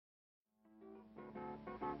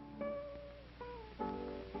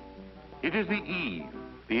It is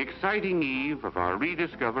the exciting eve of our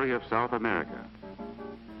rediscovery of South America.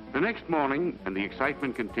 The next morning, and the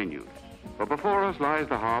excitement continues. For before us lies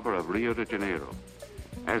the harbor of Rio de Janeiro.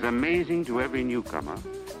 As amazing to every newcomer,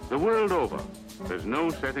 the world over, there's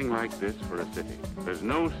no setting like this for a city. There's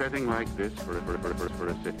no setting like this for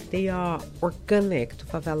a city. They are organic to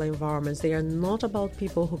favela environments. They are not about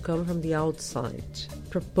people who come from the outside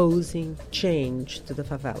proposing change to the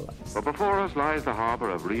favelas. But before us lies the harbor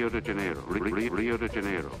of Rio de Janeiro. Rio de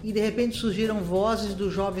Janeiro. E de repente surgiram vozes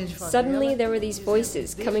dos jovens de favela. Suddenly there were these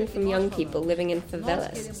voices coming from young people living in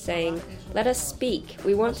favelas saying, "Let us speak.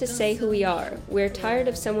 We want to say who we are. We're tired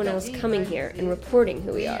of someone else coming here and reporting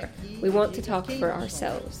who we are. We want to talk for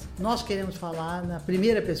ourselves." Nós queremos falar na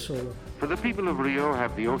primeira pessoa. For the people of Rio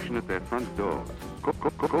have the ocean at their front doors.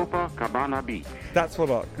 Copacabana Beach. That's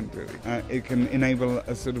what art can do. It can enable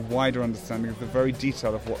a sort of wider understanding of the very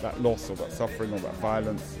detail of what that loss or that suffering or that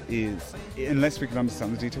violence is. Unless we can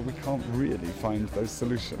understand the detail, we can't really find those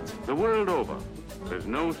solutions. The world over, there's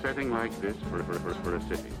no setting like this for a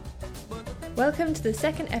city. Welcome to the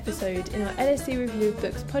second episode in our LSE Review of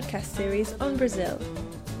Books podcast series on Brazil.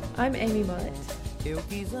 I'm Amy Mollett.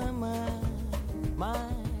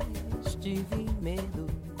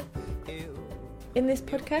 In this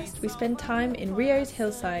podcast, we spend time in Rio's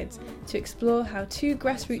hillsides to explore how two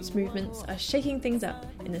grassroots movements are shaking things up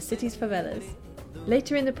in the city's favelas.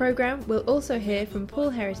 Later in the programme, we'll also hear from Paul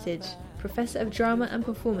Heritage, Professor of Drama and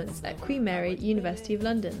Performance at Queen Mary, University of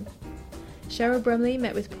London. Cheryl Brumley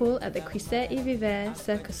met with Paul at the Crescer e Viver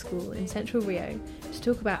Circus School in central Rio to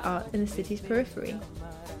talk about art in the city's periphery.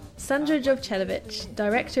 Sandra Jovcelovic,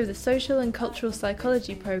 Director of the Social and Cultural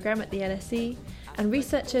Psychology Programme at the LSE, and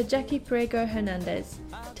researcher Jackie Priego Hernandez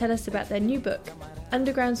tell us about their new book,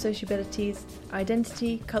 Underground Sociabilities,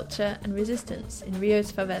 Identity, Culture and Resistance in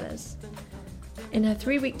Rio's Favelas. In her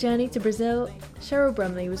 3-week journey to Brazil, Cheryl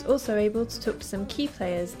Brumley was also able to talk to some key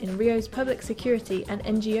players in Rio's public security and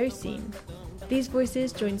NGO scene. These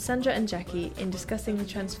voices joined Sandra and Jackie in discussing the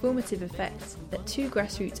transformative effects that two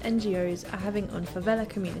grassroots NGOs are having on favela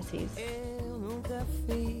communities.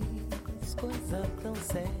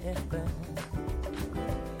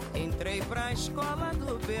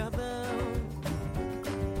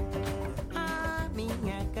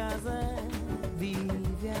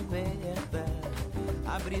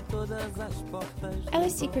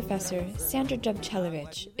 LSE professor Sandra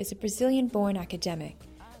Jovcelovic is a Brazilian-born academic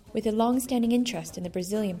with a long-standing interest in the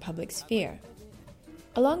Brazilian public sphere.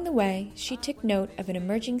 Along the way, she took note of an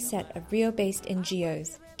emerging set of Rio-based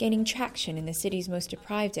NGOs gaining traction in the city's most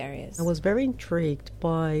deprived areas. I was very intrigued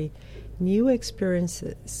by new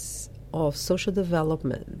experiences of social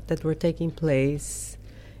development that were taking place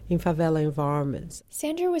in favela environments.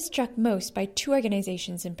 Sandra was struck most by two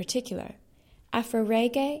organizations in particular,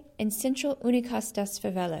 Afro-Reggae and Central Únicas das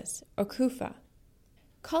Favelas, or CUFA.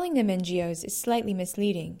 Calling them NGOs is slightly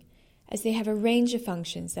misleading, as they have a range of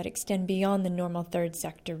functions that extend beyond the normal third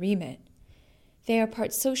sector remit. They are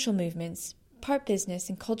part social movements, part business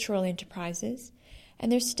and cultural enterprises,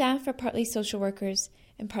 and their staff are partly social workers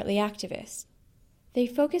and partly activists. They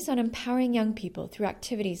focus on empowering young people through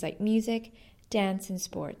activities like music, dance, and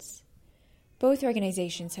sports. Both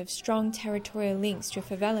organizations have strong territorial links to a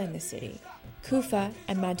favela in the city, CUFA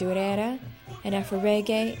and Madureira, and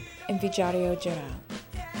Afro-Reggae and Vigário Geral.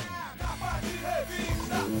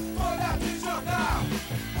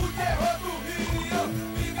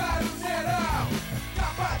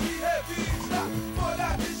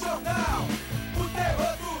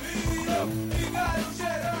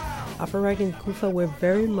 Afro-Reggae and CUFA were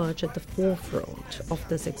very much at the forefront of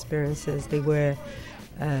these experiences. They were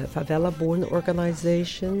favela-born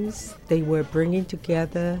organizations. They were bringing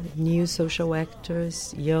together new social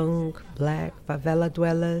actors, young, black favela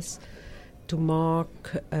dwellers, to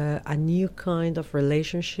mark a new kind of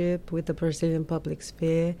relationship with the Brazilian public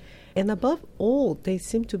sphere. And above all, they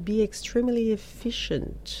seem to be extremely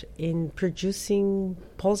efficient in producing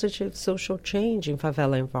positive social change in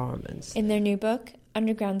favela environments. In their new book,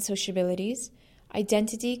 Underground Sociabilities,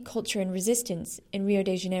 Identity, Culture and Resistance in Rio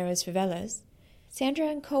de Janeiro's Favelas, Sandra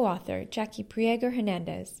and co-author Jackie Priego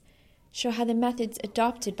Hernandez show how the methods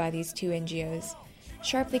adopted by these two NGOs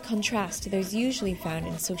sharply contrast to those usually found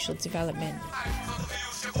in social development.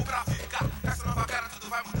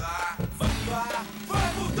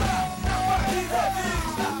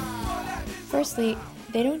 Firstly,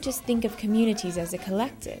 they don't just think of communities as a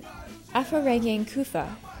collective. Afro-Reggae and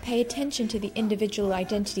CUFA pay attention to the individual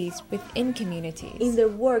identities within communities. In their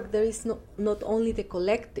work, there is not only the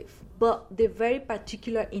collective, but the very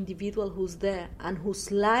particular individual who's there and whose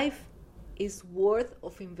life is worth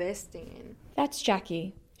of investing in. That's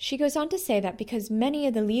Jackie. She goes on to say that because many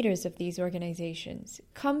of the leaders of these organizations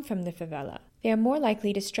come from the favela, they are more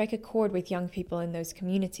likely to strike a chord with young people in those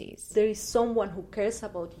communities. There is someone who cares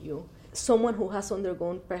about you, someone who has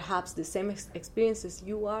undergone perhaps the same experiences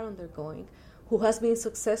you are undergoing, who has been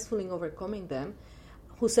successful in overcoming them,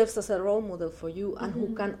 who serves as a role model for you, and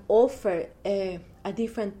who can offer a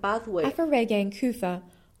different pathway. Afro-Reggae in Kufa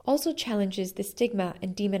also challenges the stigma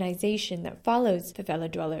and demonization that follows favela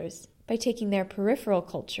dwellers by taking their peripheral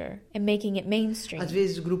culture and making it mainstream. Às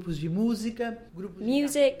vezes grupos de música,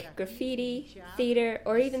 Music, graffiti, theater,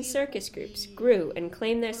 or even circus groups grew and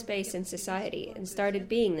claimed their space in society and started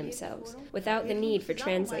being themselves without the need for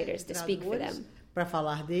translators to speak for them. para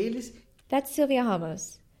falar deles. That's Silvia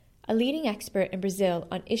Ramos, a leading expert in Brazil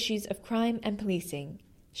on issues of crime and policing.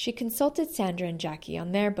 She consulted Sandra and Jackie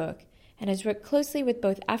on their book and has worked closely with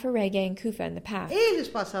both Afro-Reggae and Kufa in the past. Eles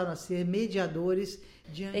passaram a ser mediadores.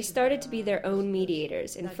 They started to be their own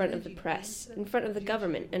mediators in front of the press, in front of the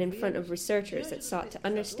government, and in front of researchers that sought to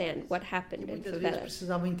understand what happened in Muitas vezes favelas.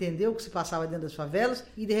 precisavam entender o que se passava dentro das favelas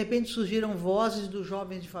e de repente surgiram vozes dos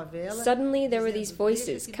jovens de favela. Suddenly there were these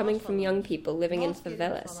voices coming from young people living in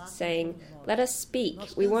favelas saying, "Let us speak.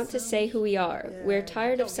 We want to say who we are. We're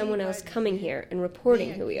tired of someone else coming here and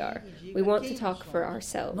reporting who we are. We want to talk for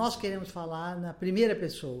ourselves." Nós queremos falar na primeira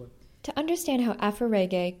pessoa. To understand how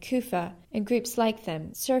Afro-Reggae, Kufa, and groups like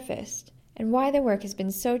them surfaced, and why their work has been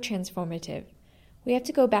so transformative, we have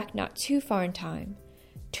to go back not too far in time,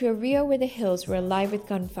 to a Rio where the hills were alive with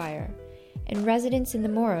gunfire, and residents in the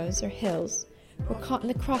Morros, or hills, were caught in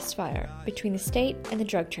the crossfire between the state and the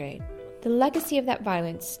drug trade. The legacy of that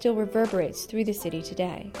violence still reverberates through the city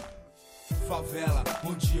today. Favela,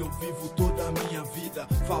 onde eu vivo toda a minha vida.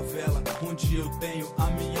 Favela, onde eu tenho a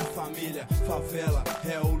minha família. Favela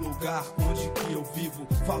é o lugar onde que eu vivo.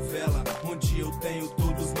 Favela, onde eu tenho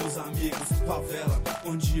todos meus amigos. Favela,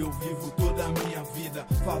 onde eu vivo toda a minha vida.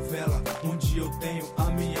 Favela, onde eu tenho a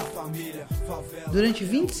minha família. Favela. Durante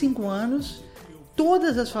 25 anos,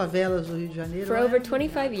 todas as favelas do Rio de Janeiro. For over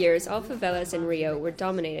 25 years, all favelas in Rio were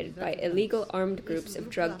dominated by illegal armed groups of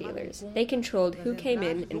drug dealers. They controlled who came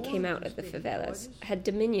in and came out of the favelas, had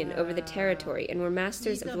dominion over the territory, and were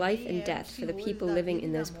masters of life and death for the people living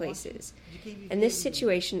in those places. And this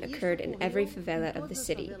situation occurred in every favela of the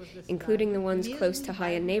city, including the ones close to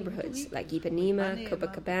high-end neighborhoods like Ipanema,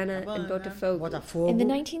 Copacabana, and Botafogo. In the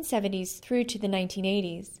 1970s through to the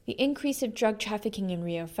 1980s, the increase of drug trafficking in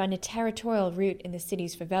Rio found a territorial root in the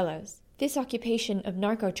city's favelas. This occupation of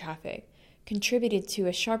narco-traffic contributed to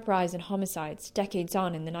a sharp rise in homicides decades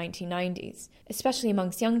on in the 1990s, especially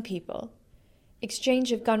amongst young people.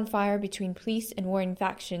 Exchange of gunfire between police and warring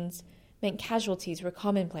factions meant casualties were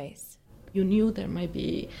commonplace. You knew there might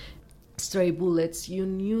be stray bullets, you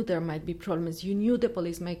knew there might be problems, you knew the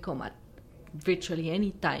police might come at virtually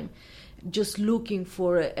any time, just looking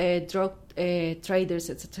for drug traders,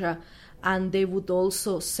 etc. And they would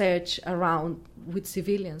also search around with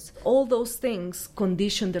civilians. All those things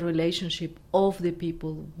condition the relationship of the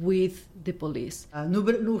people with the police. No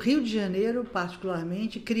Rio de Janeiro,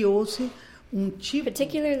 particularmente, criou-se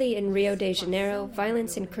Particularly in Rio de Janeiro,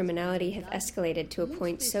 violence and criminality have escalated to a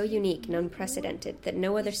point so unique and unprecedented that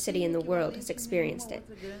no other city in the world has experienced it.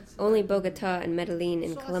 Only Bogotá and Medellín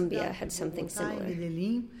in Colombia had something similar.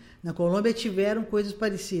 Na Colômbia tiveram coisas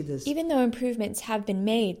parecidas. Even though improvements have been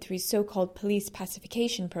made through so-called police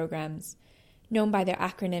pacification programs, known by their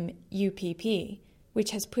acronym UPP,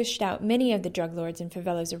 which has pushed out many of the drug lords and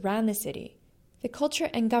favelas around the city, the culture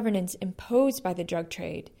and governance imposed by the drug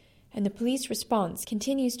trade and the police response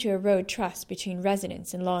continues to erode trust between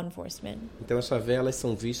residents and law enforcement. Então as favelas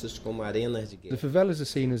são vistas como arenas de guerra. The favelas are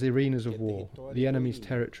seen as arenas of war, the enemy's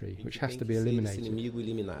territory, which has to be eliminated.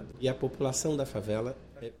 E a população da favela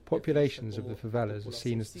Populations of the favelas are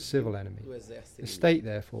seen as the civil enemy. The state,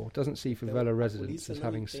 therefore, doesn't see favela residents as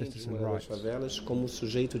having citizen rights.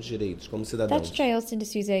 That's Jailson de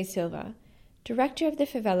Souza e Silva, director of the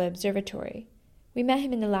Favela Observatory. We met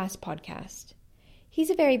him in the last podcast. He's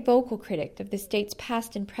a very vocal critic of the state's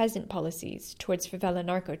past and present policies towards favela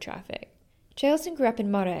narco-traffic. Jailson grew up in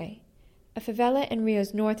Maré, a favela in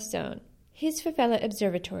Rio's North Zone. His Favela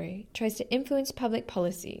Observatory tries to influence public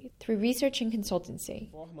policy through research and consultancy.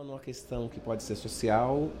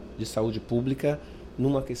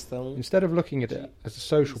 Instead of looking at it as a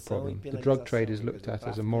social problem, the drug trade is looked at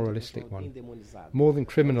as a moralistic one. More than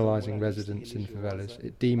criminalising residents in favelas,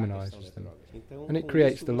 it demonises them, and it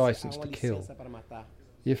creates the licence to kill.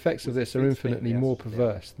 The effects of this are infinitely more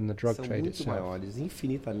perverse than the drug trade itself.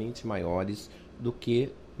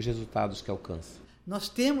 Nós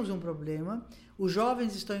temos problema.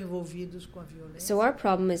 So our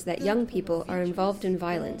problem is that young people are involved in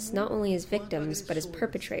violence, not only as victims, but as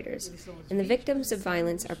perpetrators. And the victims of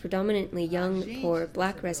violence are predominantly young, poor,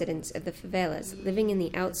 black residents of the favelas living in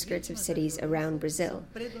the outskirts of cities around Brazil.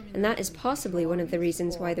 And that is possibly one of the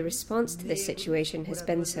reasons why the response to this situation has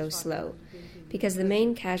been so slow, because the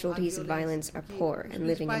main casualties of violence are poor and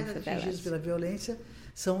living in favelas.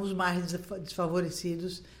 São os mais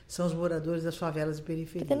desfavorecidos, são os moradores das favelas e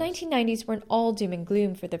periferias. But the 1990s weren't all doom and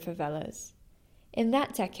gloom for the favelas. In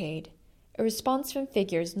that decade, a response from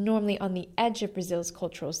figures normally on the edge of Brazil's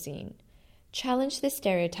cultural scene challenged the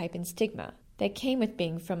stereotype and stigma that came with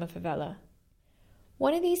being from a favela.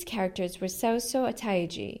 One of these characters was Celso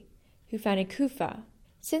Ataíde, who founded CUFA.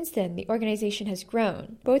 Since then, the organization has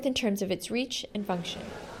grown, both in terms of its reach and function.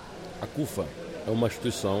 A CUFA é uma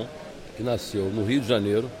instituição que nasceu no Rio de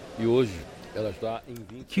Janeiro e hoje ela está em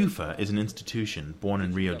 20. CUFA is an institution born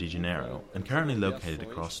in Rio de Janeiro and currently located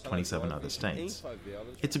across 27 other states.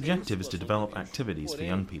 Its objective is to develop activities for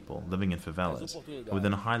young people living in favelas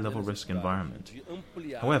within a high-level risk environment.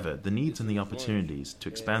 However, the needs and the opportunities to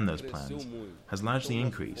expand those plans has largely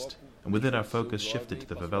increased, and with it our focus shifted to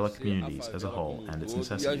the favela communities as a whole and its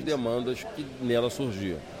necessities.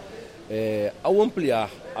 Ao ampliar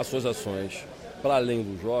as suas ações para além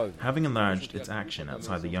do jovem. Having enlarged its action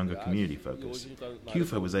outside the younger community focus,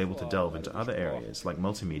 CUFA was able to delve into other areas like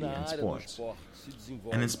multimedia and sports.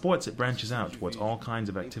 And in sports it branches out towards all kinds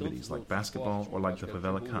of activities like basketball or like the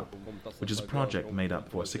Favela Cup, which is a project made up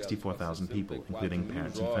for 64,000 people, including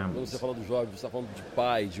parents and families.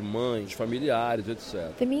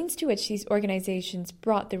 The means to which these organizations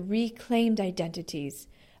brought the reclaimed identities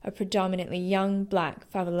of predominantly young black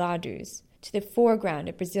favelados to the foreground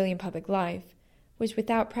of Brazilian public life was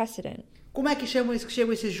without precedent. Como é que chegam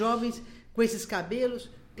esses jovens com esses cabelos?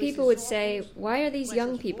 People would say, why are these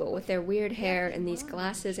young people with their weird hair and these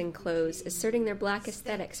glasses and clothes asserting their black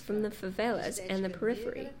aesthetics from the favelas and the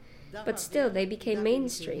periphery? But still, they became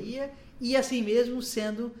mainstream. E assim mesmo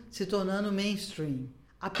se tornando mainstream.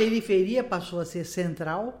 A periferia passou a ser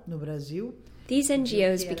central no Brasil. These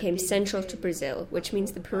NGOs became central to Brazil, which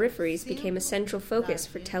means the peripheries became a central focus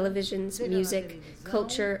for televisions, music,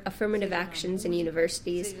 culture, affirmative actions in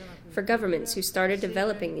universities, for governments who started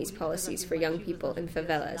developing these policies for young people in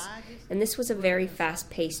favelas. And this was a very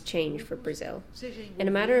fast-paced change for Brazil. In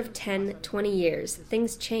a matter of 10, 20 years,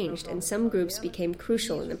 things changed and some groups became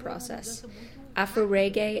crucial in the process.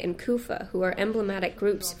 Afro-Reggae and CUFA, who are emblematic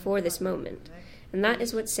groups for this moment. And that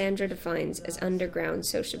is what Sandra defines as underground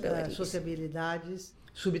sociabilities. As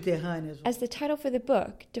the title for the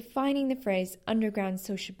book, defining the phrase underground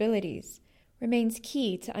sociabilities remains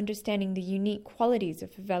key to understanding the unique qualities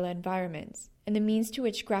of favela environments and the means to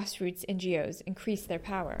which grassroots NGOs increase their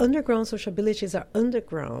power. Underground sociabilities are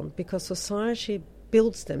underground because society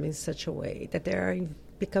builds them in such a way that they are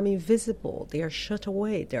becoming invisible, they are shut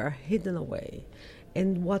away, they are hidden away.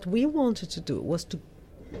 And what we wanted to do was to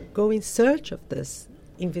go in search of this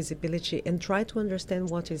invisibility and try to understand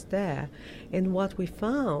what is there. And what we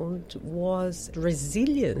found was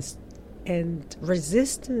resilience and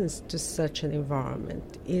resistance to such an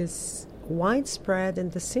environment is widespread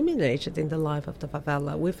and disseminated in the life of the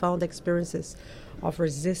favela. We found experiences of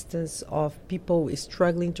resistance, of people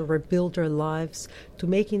struggling to rebuild their lives, to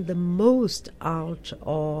making the most out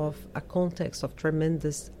of a context of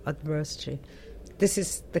tremendous adversity. This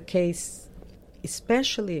is the case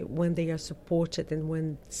especially when they are supported and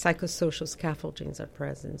when psychosocial scaffoldings are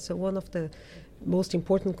present. So one of the most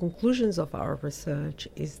important conclusions of our research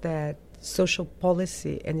is that social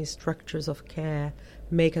policy and structures of care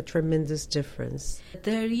make a tremendous difference.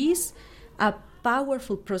 There is a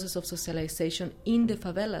powerful process of socialization in the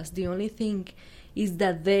favelas. The only thing is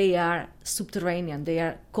that they are subterranean, they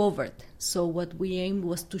are covered. So what we aimed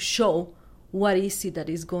was to show what is it that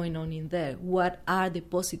is going on in there? What are the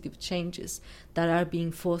positive changes that are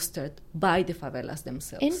being fostered by the favelas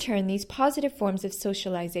themselves? In turn, these positive forms of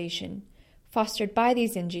socialization, fostered by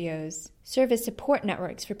these NGOs, serve as support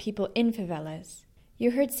networks for people in favelas.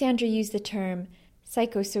 You heard Sandra use the term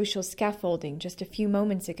psychosocial scaffolding just a few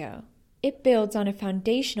moments ago. It builds on a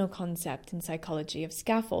foundational concept in psychology of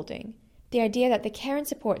scaffolding, the idea that the care and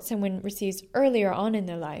support someone receives earlier on in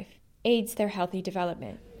their life aids their healthy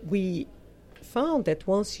development. We found that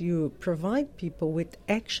once you provide people with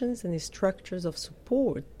actions and structures of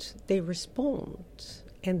support, they respond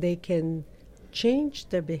and they can change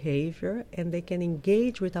their behavior and they can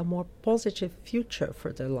engage with a more positive future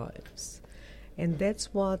for their lives. And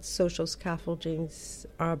that's what social scaffoldings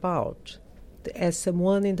are about. As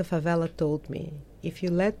someone in the favela told me, if you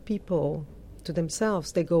let people to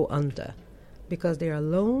themselves, they go under. because they are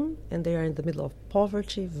alone and they are in the middle of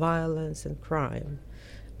poverty, violence, and crime.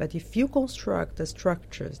 But if you construct the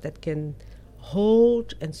structures that can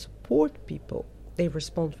hold and support people, they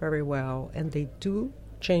respond very well and they do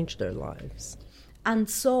change their lives. And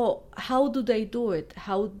so, how do they do it?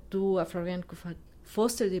 How do Afro-American Kufa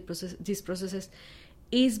foster these processes?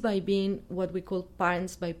 Is by being what we call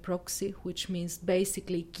parents by proxy, which means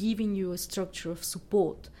basically giving you a structure of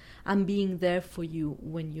support and being there for you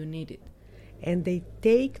when you need it. And they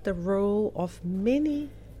take the role of many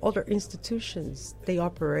other institutions. They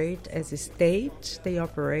operate as a state, they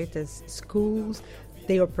operate as schools,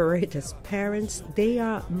 they operate as parents. They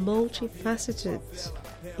are multifaceted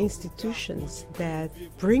institutions that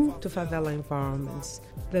bring to favela environments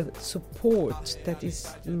the support that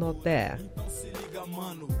is not there.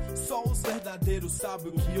 Só os verdadeiros sabem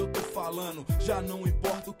o que eu tô falando. Já não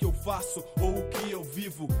importa o que eu faço ou o que eu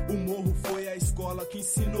vivo. O morro foi a escola que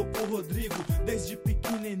ensinou pro Rodrigo. Desde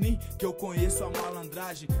pequenininho que eu conheço a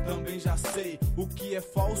malandragem. Também já sei o que é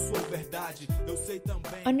falso ou verdade. Eu sei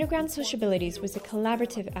também. Underground Sociabilities was a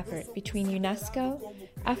collaborative effort between UNESCO,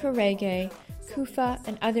 Afro-Reggae, Kufa,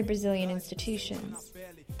 and other Brazilian institutions.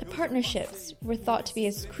 The partnerships were thought to be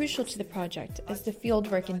as crucial to the project as the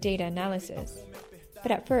fieldwork and data analysis.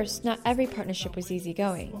 But at first, not every partnership was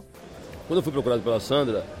easygoing.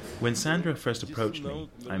 When Sandra first approached me,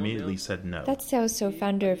 I immediately said no. That's Celso,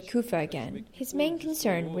 founder of Kufa again. His main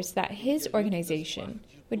concern was that his organization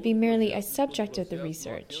would be merely a subject of the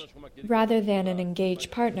research, rather than an engaged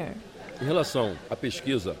partner. We've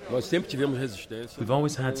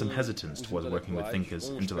always had some hesitance towards working with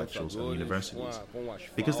thinkers, intellectuals, and universities,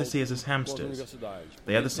 because they see us as hamsters.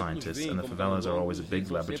 They are the scientists, and the favelas are always a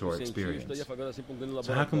big laboratory experience.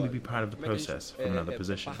 So how can we be part of the process from another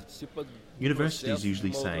position? Universities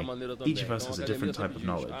usually say, each of us has a different type of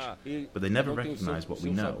knowledge, but they never recognize what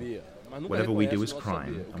we know. Whatever we do is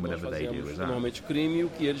crime, and whatever they do is art.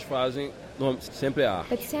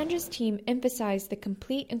 But Sandra's team emphasized the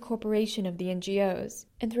complete incorporation of the NGOs,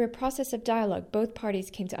 and through a process of dialogue, both parties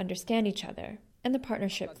came to understand each other, and the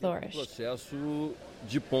partnership flourished. I'm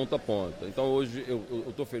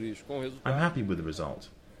happy with the result.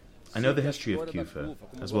 I know the history of Kufa,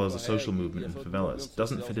 as well as the social movement in favelas,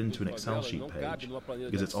 doesn't fit into an Excel sheet page,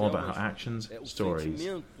 because it's all about how actions, stories,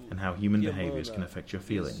 and how human behaviors can affect your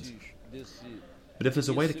feelings. But if there's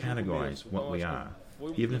a way to categorize what we are,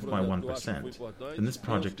 even if by 1%, then this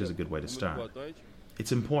project is a good way to start.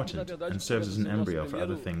 It's important and serves as an embryo for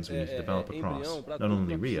other things we need to develop across, not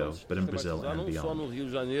only Rio, but in Brazil and beyond.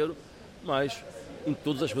 Em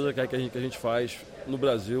todas as coisas que a gente faz no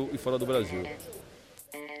Brasil e fora do Brasil.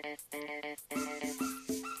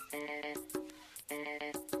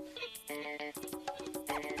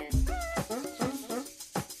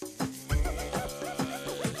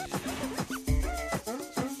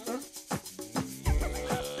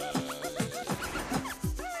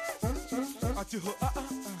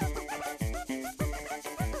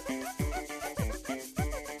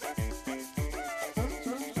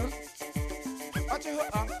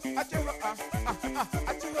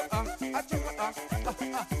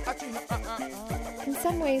 In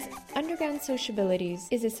some ways, Underground Sociabilities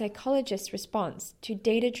is a psychologist's response to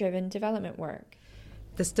data-driven development work.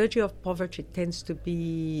 The study of poverty tends to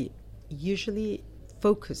be usually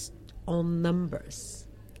focused on numbers,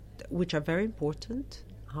 which are very important,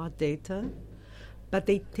 hard data, but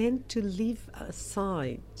they tend to leave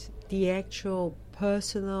aside the actual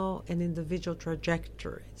personal and individual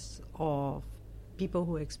trajectories of people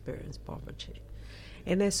who experience poverty.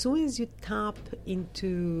 And as soon as you tap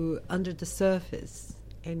into under the surface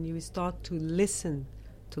and you start to listen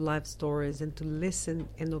to life stories and to listen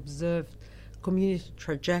and observe community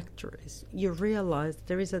trajectories, you realize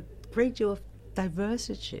there is a great deal of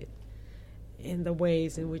diversity in the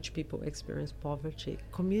ways in which people experience poverty.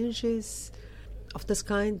 Communities of this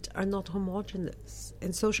kind are not homogeneous,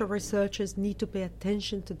 and social researchers need to pay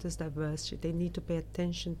attention to this diversity. They need to pay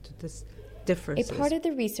attention to this differences. A part of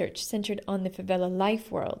the research centered on the favela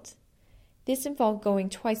life world. This involved going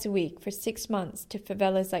twice a week for 6 months to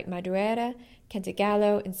favelas like Madureira,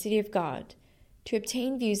 Cantagalo, and City of God to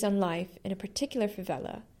obtain views on life in a particular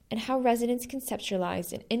favela and how residents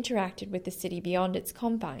conceptualized and interacted with the city beyond its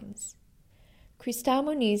confines. Cristal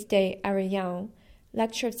Muniz de Arellão,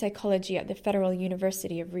 lecturer of psychology at the Federal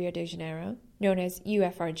University of Rio de Janeiro, known as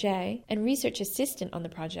UFRJ, and research assistant on the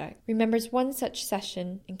project, remembers one such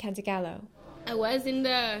session in Cantagalo. I was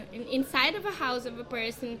inside of a house of a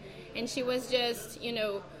person, and she was just,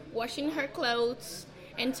 washing her clothes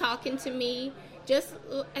and talking to me just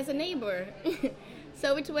as a neighbor.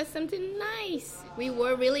 So it was something nice. We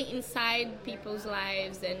were really inside people's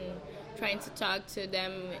lives and trying to talk to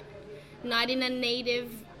them, not in a native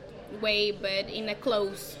way, but in a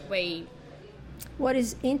close way. What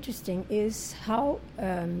is interesting is how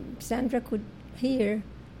Sandra could hear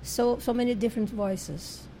so many different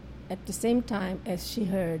voices at the same time as she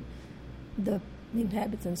heard the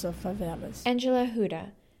inhabitants of favelas. Angela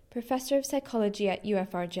Huda, professor of psychology at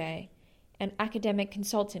UFRJ and academic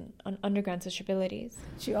consultant on underground sociabilities.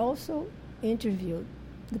 She also interviewed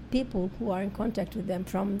the people who are in contact with them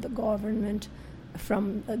from the government,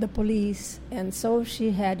 from the police, and so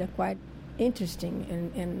she had a quite interesting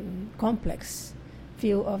and complex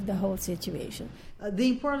view of the whole situation. The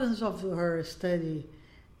importance of her study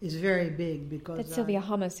is very big because... That's Sylvia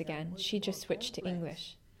Hamas again. She just switched to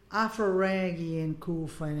English. Afro-Reggae and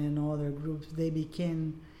Kufa and other groups, they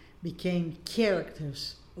became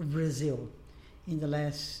characters of Brazil in the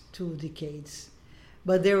last 2 decades.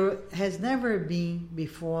 But there has never been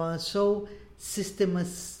before so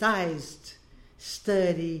systematized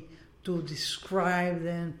study to describe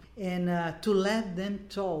them and to let them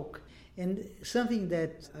talk. And something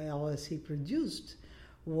that LSE produced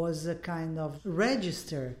was a kind of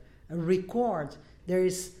register, a record. There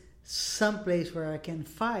is some place where I can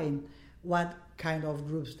find what kind of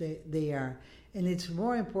groups they are. And it's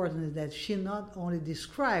more important that she not only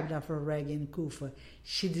described Afro-Reggae in Kufa,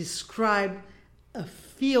 she described a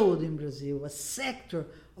field in Brazil, a sector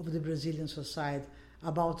of the Brazilian society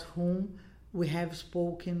about whom we have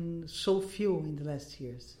spoken so few in the last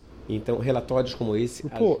years.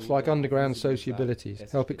 Reports like Underground Sociabilities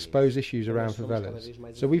help expose issues around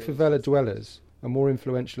favelas, so we favela dwellers are more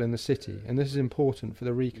influential in the city, and this is important for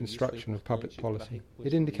the reconstruction of public policy.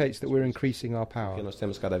 It indicates that we're increasing our power.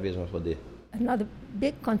 Another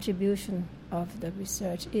big contribution of the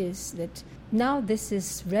research is that now this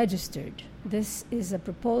is registered. This is a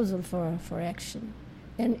proposal for action,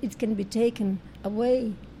 and it can be taken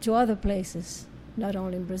away to other places, not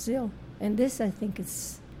only in Brazil. And this, I think,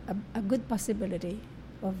 is a good possibility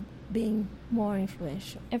of being more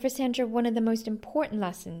influential. And for Sandra, one of the most important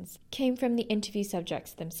lessons came from the interview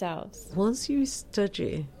subjects themselves. Once you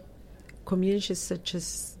study communities such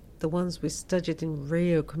as the ones we studied in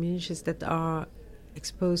Rio, communities that are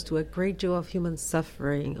exposed to a great deal of human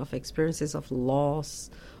suffering, of experiences of loss,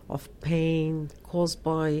 of pain caused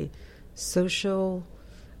by social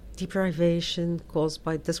deprivation, caused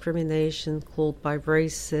by discrimination, caused by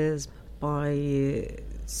racism, by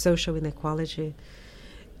social inequality,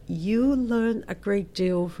 you learn a great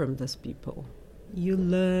deal from these people. You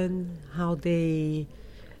learn how they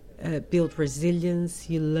build resilience,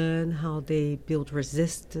 you learn how they build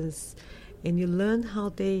resistance, and you learn how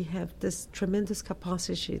they have this tremendous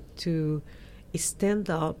capacity to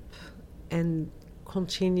stand up and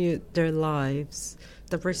continue their lives.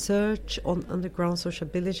 The research on underground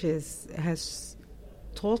sociabilities has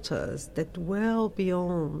taught us that well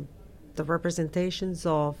beyond the representations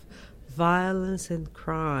of violence and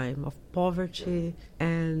crime, of poverty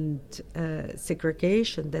and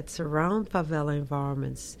segregation that surround favela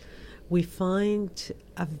environments, we find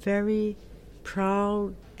a very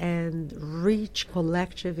proud and rich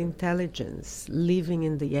collective intelligence living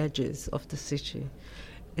in the edges of the city.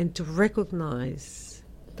 And to recognize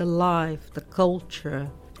the life, the culture,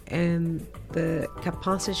 and the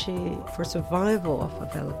capacity for survival of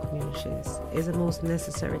favela communities is a most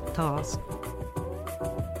necessary task.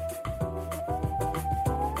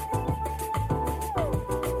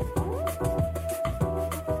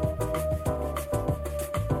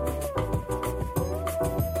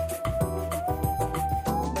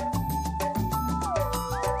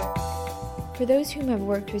 For those whom have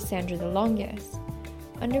worked with Sandra the longest,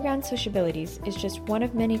 Underground Sociabilities is just one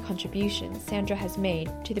of many contributions Sandra has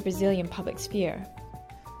made to the Brazilian public sphere.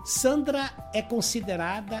 Sandra é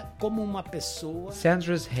considerada como uma pessoa.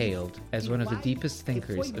 Sandra is hailed as one of the deepest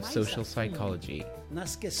thinkers of social psychology.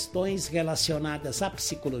 Nas questões relacionadas à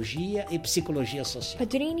psicologia e psicologia social.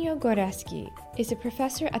 Padrinho Goreski is a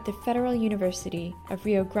professor at the Federal University of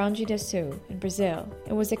Rio Grande do Sul in Brazil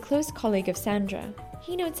and was a close colleague of Sandra.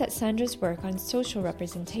 He notes that Sandra's work on social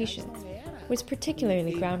representations was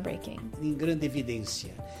particularly groundbreaking. Em grande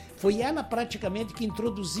evidência. Foi ela praticamente que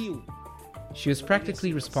introduziu. She was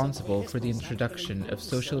practically responsible for the introduction of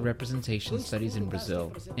social representation studies in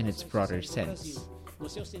Brazil in its broader sense.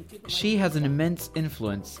 She has an immense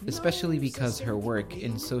influence, especially because her work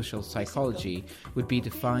in social psychology would be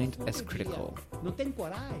defined as critical. Não tem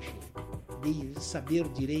coragem de saber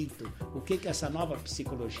direito o que essa nova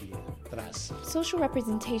psicologia traz. Social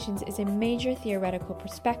representations is a major theoretical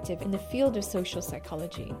perspective in the field of social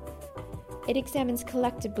psychology. It examines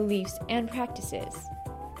collective beliefs and practices.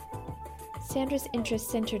 Sandra's interest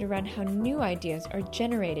centered around how new ideas are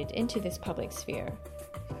generated into this public sphere.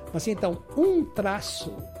 Mas então,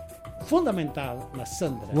 traço fundamental na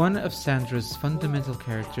Sandra. One of Sandra's fundamental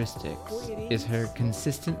characteristics is her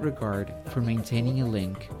consistent regard for maintaining a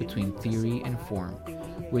link between theory and form,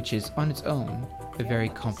 which is on its own a very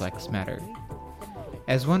complex matter.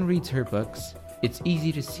 As one reads her books, it's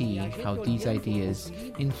easy to see how these ideas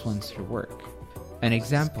influence her work. An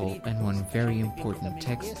example, and one very important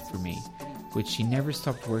text for me, which she never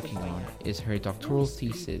stopped working on, is her doctoral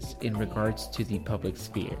thesis in regards to the public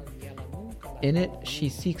sphere. In it, she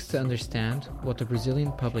seeks to understand what the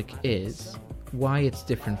Brazilian public is, why it's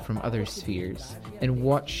different from other spheres, and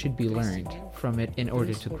what should be learned from it in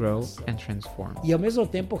order to grow and transform. E ao mesmo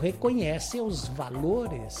tempo reconhece os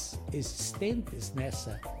valores existentes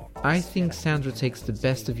nessa. I think Sandra takes the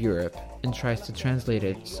best of Europe and tries to translate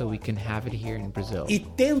it so we can have it here in Brazil. E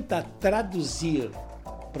tenta traduzir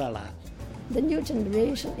para lá. The new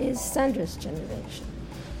generation is Sandra's generation.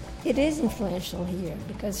 It is influential here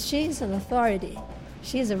because she is an authority.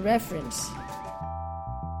 She is a reference.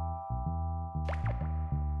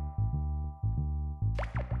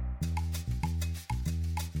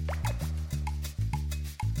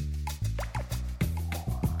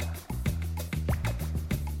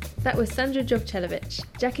 That was Sandra Jovcelovic,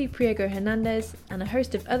 Jackie Priego Hernandez, and a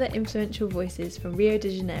host of other influential voices from Rio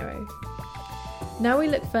de Janeiro. Now we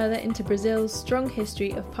look further into Brazil's strong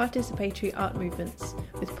history of participatory art movements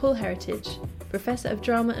with Paul Heritage, Professor of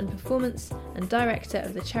Drama and Performance and Director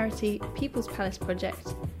of the charity People's Palace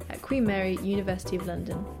Project at Queen Mary, University of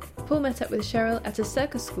London. Paul met up with Cheryl at a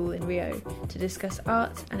circus school in Rio to discuss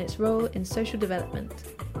art and its role in social development.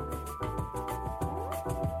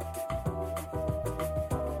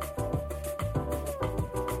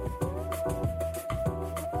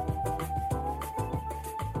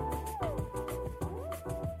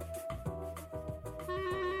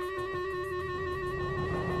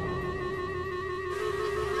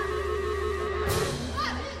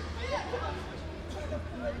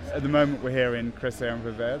 At the moment we're here in Crescer and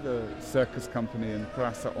Viver, the circus company in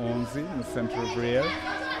Praça 11 in the centre of Rio.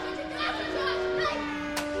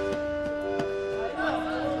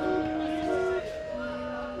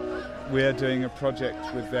 We're doing a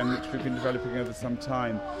project with them which we've been developing over some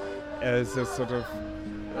time as a sort of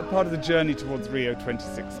a part of the journey towards Rio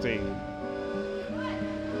 2016.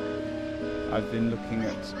 I've been looking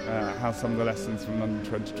at how some of the lessons from London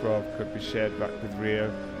 2012 could be shared back with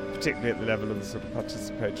Rio, particularly at the level of the sort of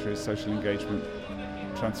participatory social engagement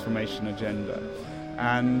transformation agenda.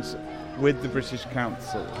 And with the British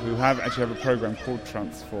Council, who actually have a programme called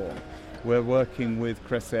Transform, we're working with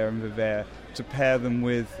Crescer and Viver to pair them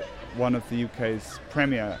with one of the UK's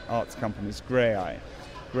premier arts companies, Grey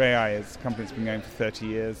Eye is a company that's been going for 30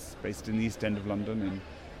 years, based in the East End of London in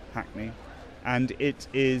Hackney. And it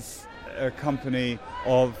is a company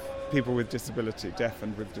of people with disability, deaf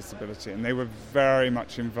and with disability, and they were very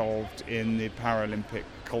much involved in the Paralympic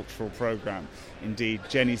cultural programme. Indeed,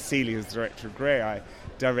 Jenny Seeley, who's director of Grey Eye,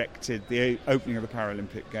 directed the opening of the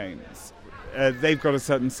Paralympic Games. They've got a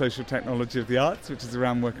certain social technology of the arts, which is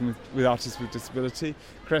around working with artists with disability.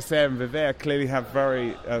 Crescer and Viver clearly have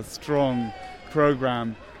very strong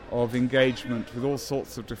programme of engagement with all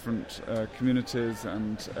sorts of different communities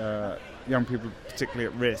and young people particularly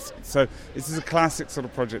at risk. So this is a classic sort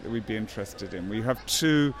of project that we'd be interested in. We have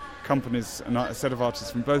two companies and a set of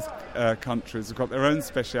artists from both countries who've got their own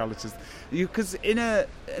specialities. Because in a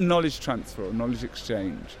knowledge transfer, or knowledge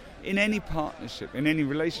exchange, in any partnership, in any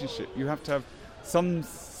relationship, you have to have some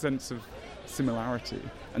sense of similarity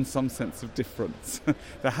and some sense of difference.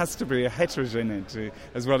 There has to be a heterogeneity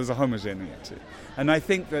as well as a homogeneity. And I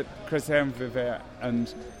think that Crescer and Viver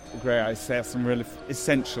and Grey Eye share some real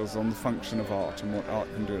essentials on the function of art and what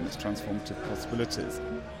art can do in its transformative possibilities.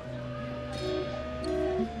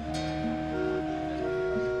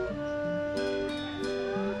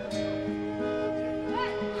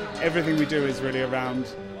 Everything we do is really around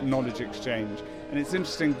knowledge exchange. And it's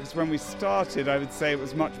interesting because when we started, I would say it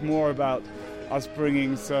was much more about us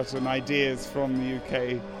bringing certain ideas from the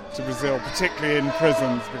UK to Brazil, particularly in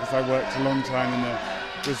prisons, because I worked a long time in the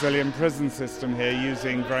Brazilian prison system here,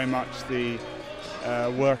 using very much the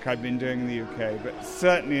work I've been doing in the UK. But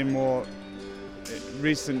certainly in more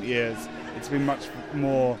recent years, it's been much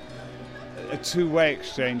more a two-way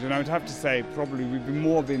exchange. And I would have to say probably we've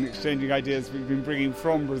been exchanging ideas we've been bringing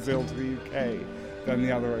from Brazil to the UK than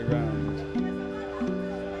the other way around.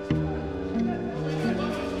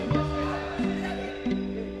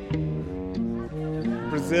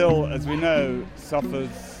 Brazil, as we know,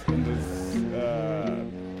 suffers and has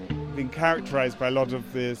been characterized by a lot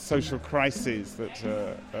of the social crises that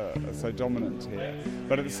are so dominant here.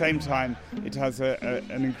 But at the same time, it has an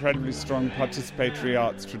incredibly strong participatory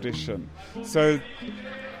arts tradition. So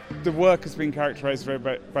the work has been characterized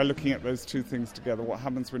by looking at those two things together. What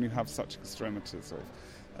happens when you have such extremities of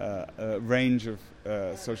a range of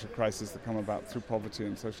social crises that come about through poverty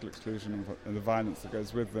and social exclusion and the violence that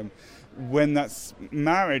goes with them, when that's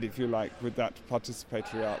married, if you like, with that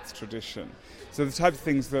participatory arts tradition. So the type of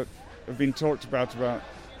things that have been talked about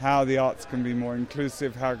how the arts can be more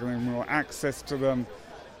inclusive, how can there be more access to them,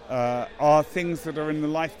 are things that are in the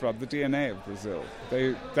lifeblood, the DNA of Brazil.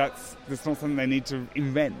 That's not something they need to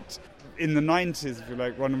invent. In the 90s, if you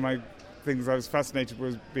like, one of my things I was fascinated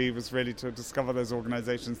was really to discover those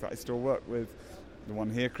organizations that I still work with. The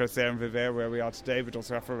one here, Crescer and Viver, where we are today, but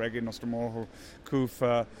also Afro Reggae, Nostro Morro,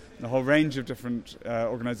 Kufa, and a whole range of different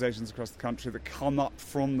organizations across the country that come up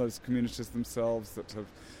from those communities themselves, that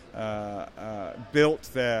have built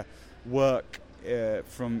their work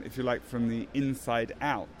from, if you like, from the inside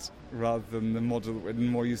out, rather than the model that we're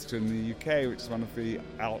more used to in the UK, which is one of the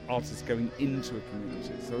artists going into a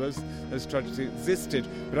community. So those strategies existed,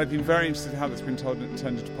 but I've been very interested in how that's been turned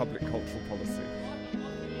into public cultural policy.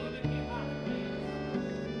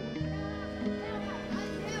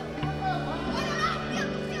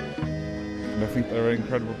 And I think there are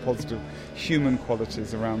incredible positive human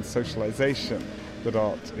qualities around socialization that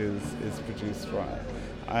art is produced by.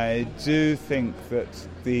 I do think that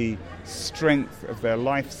the strength of their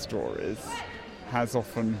life stories has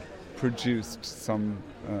often produced some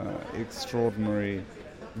extraordinary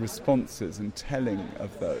responses and telling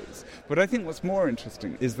of those. But I think what's more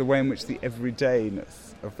interesting is the way in which the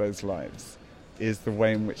everydayness of those lives is the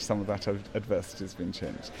way in which some of that adversity has been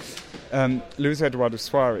changed. Luis Eduardo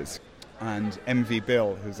Soares and MV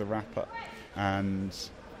Bill, who's a rapper and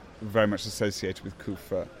very much associated with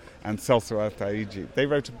Kufa, and Celso Altaïdi, they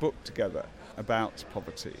wrote a book together about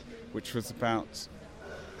poverty, which was about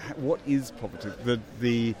what is poverty,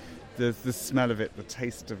 the smell of it, the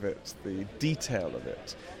taste of it, the detail of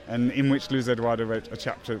it, and in which Luis Eduardo wrote a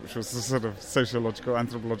chapter which was a sort of sociological,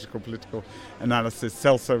 anthropological, political analysis.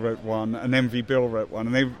 Celso wrote one, and MV Bill wrote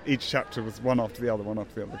one, and each chapter was one after the other,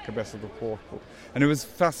 Cabeça do Porco. And it was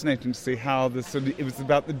fascinating to see how it was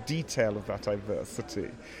about the detail of that diversity.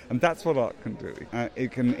 And that's what art can do.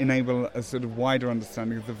 It can enable a sort of wider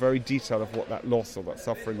understanding of the very detail of what that loss or that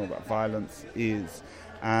suffering or that violence is.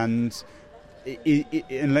 And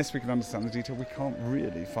unless we can understand the detail, we can't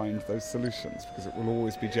really find those solutions, because it will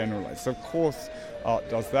always be generalized. So of course art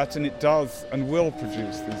does that, and it does and will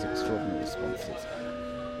produce these extraordinary responses.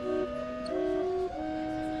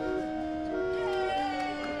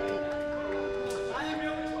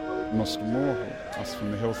 Nostro Morro, Us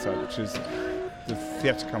from the Hillside, which is the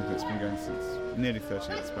theatre company that's been going since nearly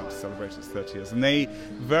 30 years, about to celebrate its 30 years. And they,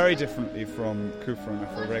 very differently from Kufa and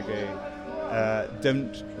Afro Reggae,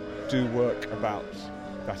 don't do work about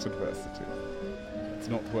that adversity. It's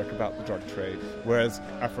not work about the drug trade, whereas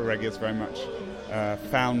Afro Reggae has very much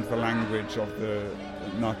found the language of the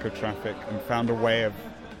narco traffic and found a way of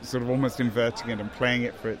sort of almost inverting it and playing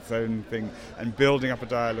it for its own thing and building up a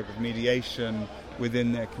dialogue of mediation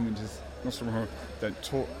within their communities. Nostro Morro don't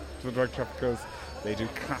talk to the drug traffickers, they do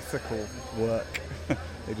classical work.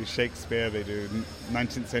 They do Shakespeare, they do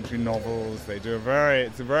 19th century novels, they do a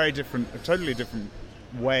totally different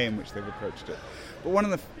way in which they've approached it. But one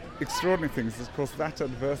of the extraordinary things is, of course, that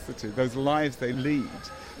adversity, those lives they lead.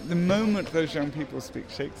 The moment those young people speak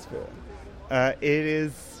Shakespeare, it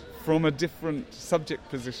is from a different subject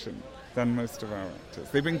position than most of our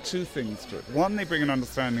actors. They bring two things to it. One, they bring an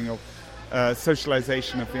understanding of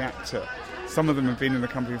socialization of the actor. Some of them have been in the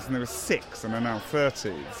company since they were 6 and are now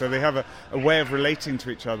 30. So they have a way of relating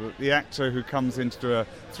to each other. The actor who comes in to do a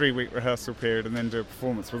 3-week rehearsal period and then do a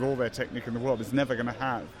performance with all their technique in the world is never going to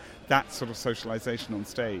have that sort of socialization on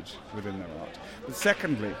stage within their art. But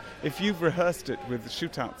secondly, if you've rehearsed it with the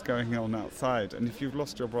shootouts going on outside, and if you've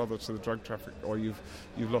lost your brother to the drug traffic, or your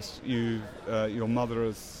mother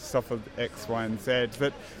has suffered X, Y, and Z,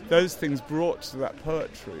 that those things brought to that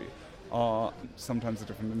poetry are sometimes a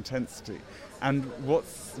different intensity. And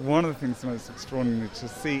what's one of the things most extraordinary to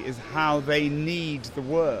see is how they need the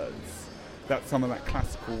words. That some of that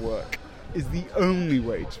classical work is the only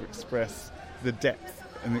way to express the depth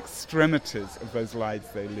and extremities of those lives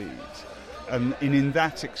they lead. And in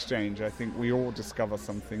that exchange, I think we all discover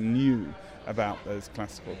something new about those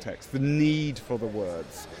classical texts. The need for the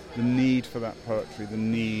words, the need for that poetry, the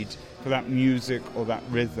need for that music or that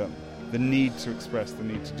rhythm, the need to express, the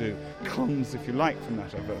need to do, comes, if you like, from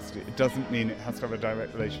that adversity. It doesn't mean it has to have a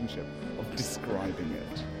direct relationship of describing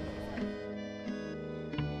it.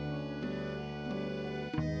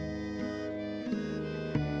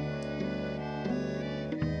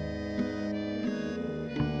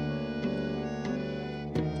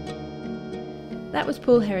 That was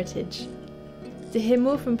Paul Heritage. To hear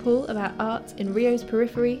more from Paul about art in Rio's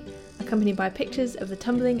periphery, accompanied by pictures of the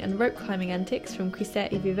tumbling and rope climbing antics from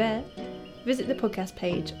Crisset et Viver, visit the podcast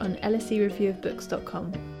page on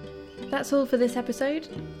lsereviewofbooks.com. That's all for this episode.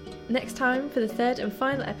 Next time, for the third and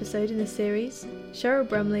final episode in the series, Cheryl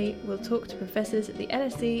Brumley will talk to professors at the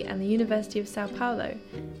LSE and the University of Sao Paulo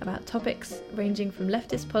about topics ranging from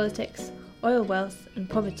leftist politics, oil wealth and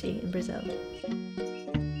poverty in Brazil.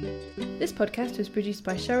 This podcast was produced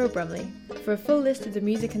by Cheryl Brumley. For a full list of the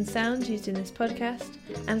music and sound used in this podcast,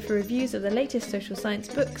 and for reviews of the latest social science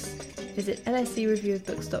books, visit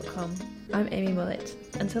lsereviewofbooks.com. I'm Amy Mullett.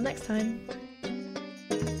 Until next time.